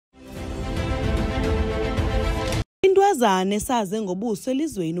Isizane saze ngobuso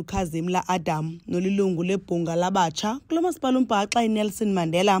elizweni uKhazimla Adam nolilungu lebhunga labatsha kulo masipala uMbaxa iNelson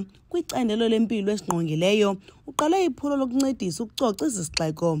Mandela kwicandelo lempilo esingqongileyo uqale iphulo lokuncedisa ukucoca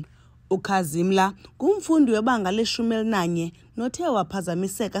izisixeko. uKhazimla ngumfundi webanga le-11 nothe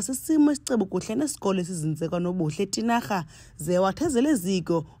waphazamiseka sisimo esicebukuhle nesikole esizinze kwanobuhle eTinarha ze wathezela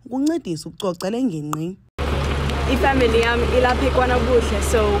eziko ukuncedisa ukucoca lengingqi. Ifamily ilapha eKwanabuhle,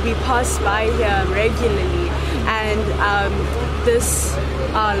 so we pass by here regularly, and this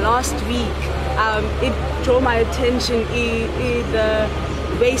last week it drew my attention the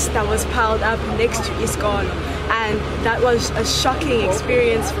waste that was piled up next to isikolo, and that was a shocking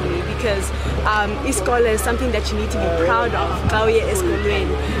experience for me because isikolo is something that you need to be proud of,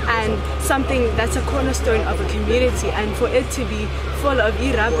 and something that's a cornerstone of a community, and for it to be full of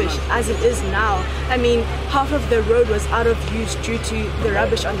rubbish as it is now. I mean, half of the road was out of use due to the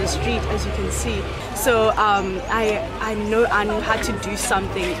rubbish on the street, as you can see. So I knew I had to do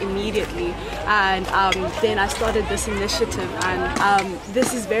something immediately, and then I started this initiative, and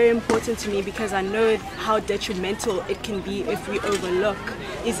this is very important to me because I know how detrimental it can be if we overlook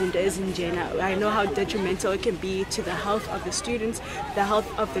izinto. I know how detrimental it can be to the health of the students, the health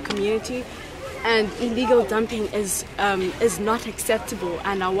of the community. And illegal dumping is not acceptable,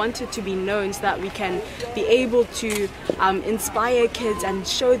 and I want it to be known so that we can be able to inspire kids and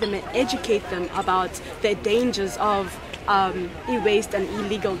show them and educate them about the dangers of e-waste and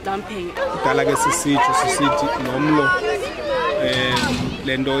illegal dumping.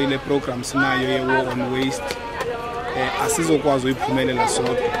 Lendo ile program sinayo ye-war on waste asizokwazi uyiphumelela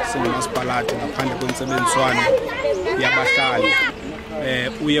sodwa singumasipalati ngaphandle kwensebenziswano yabahlali.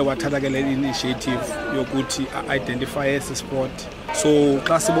 Uye wathatha ke le initiative yokuthi identify esi sport. So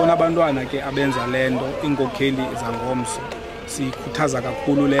xa sibona abantwana ke abenza lento Inkokheli yangomso sikhuthaza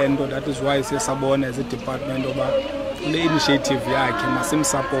kakhulu lento. That is why siyasabona as a department oba le initiative yakhe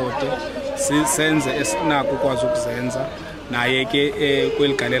masimsupporte senze esinako ukwazi ukuzenza naye ke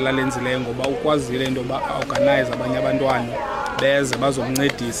kweligalela lenzileyo ngoba ukwazile into ba organize abanye abantwana beze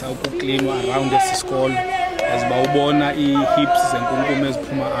bazomncedisa ukuklima around esisikolo ezibawubona ihips zenkunkuma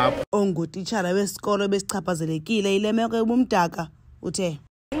eziphuma apha. Ongutitshala wesikolo besichaphazelekile ile meko yobumdaka uthe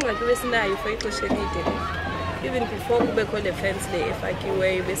ingxaki besinayo for ixesha elide, even before kubekho le fence le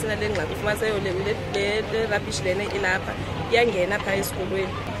efakiweyo besinale ngxaki ufumaseyo le rubbish lena ilapha iyangena phaa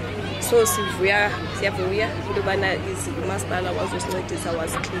esikolweni. So siyavuya into yobana umasipala wazosincedisa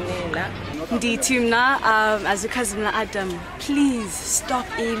wasiklinela. Ndithi mna as uKhazimla Adam, please stop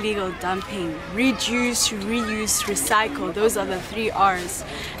illegal dumping. Reduce, reuse, recycle. Those are the 3 R's.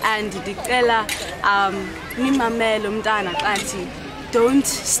 And ndicela nimamele umntana kanti don't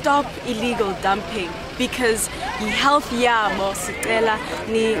stop illegal dumping because health yabo sicela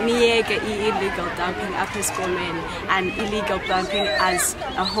niyeke illegal dumping apha esikolweni and illegal dumping as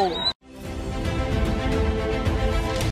a whole.